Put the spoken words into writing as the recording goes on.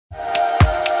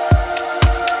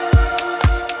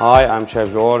Hi, I'm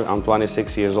Chef George. I'm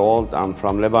 26 years old. I'm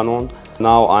from Lebanon.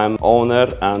 Now I'm owner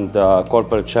and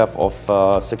corporate chef of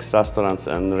 6 restaurants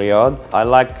in Riyadh. I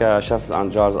like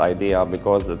Chefs&Jars idea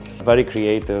because it's very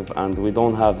creative and we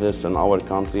don't have this in our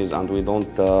countries and we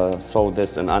don't show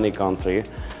this in any country.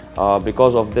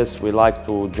 Because of this, we like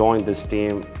to join this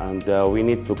team and we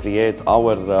need to create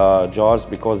our jars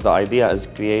because the idea is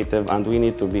creative and we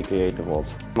need to be creative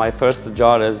also. My first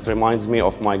jar reminds me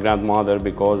of my grandmother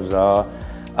because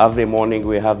every morning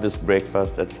we have this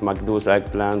breakfast. It's makdous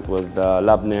eggplant with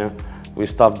labneh. We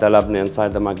stuff the labneh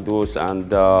inside the makdous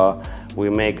and we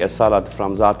make a salad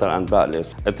from za'atar and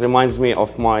baqlis. It reminds me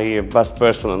of my best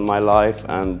person in my life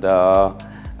and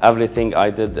everything I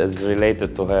did is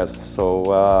related to her.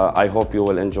 So I hope you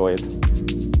will enjoy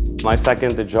it. My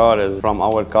second jar is from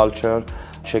our culture.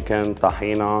 Chicken,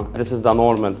 tahina. This is the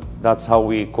normal. That's how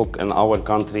we cook in our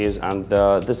countries and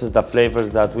this is the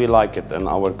flavors that we like it in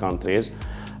our countries.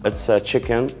 It's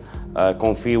chicken,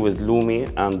 confit with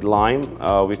lumi and lime.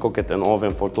 We cook it in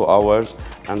oven for 2 hours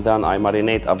and then I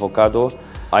marinate avocado.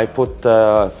 I put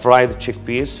fried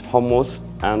chickpeas, hummus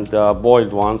and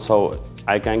boiled one so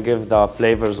I can give the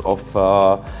flavors of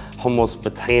hummus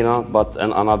with tahina but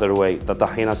in another way. The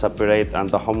tahina separate and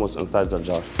the hummus inside the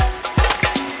jar.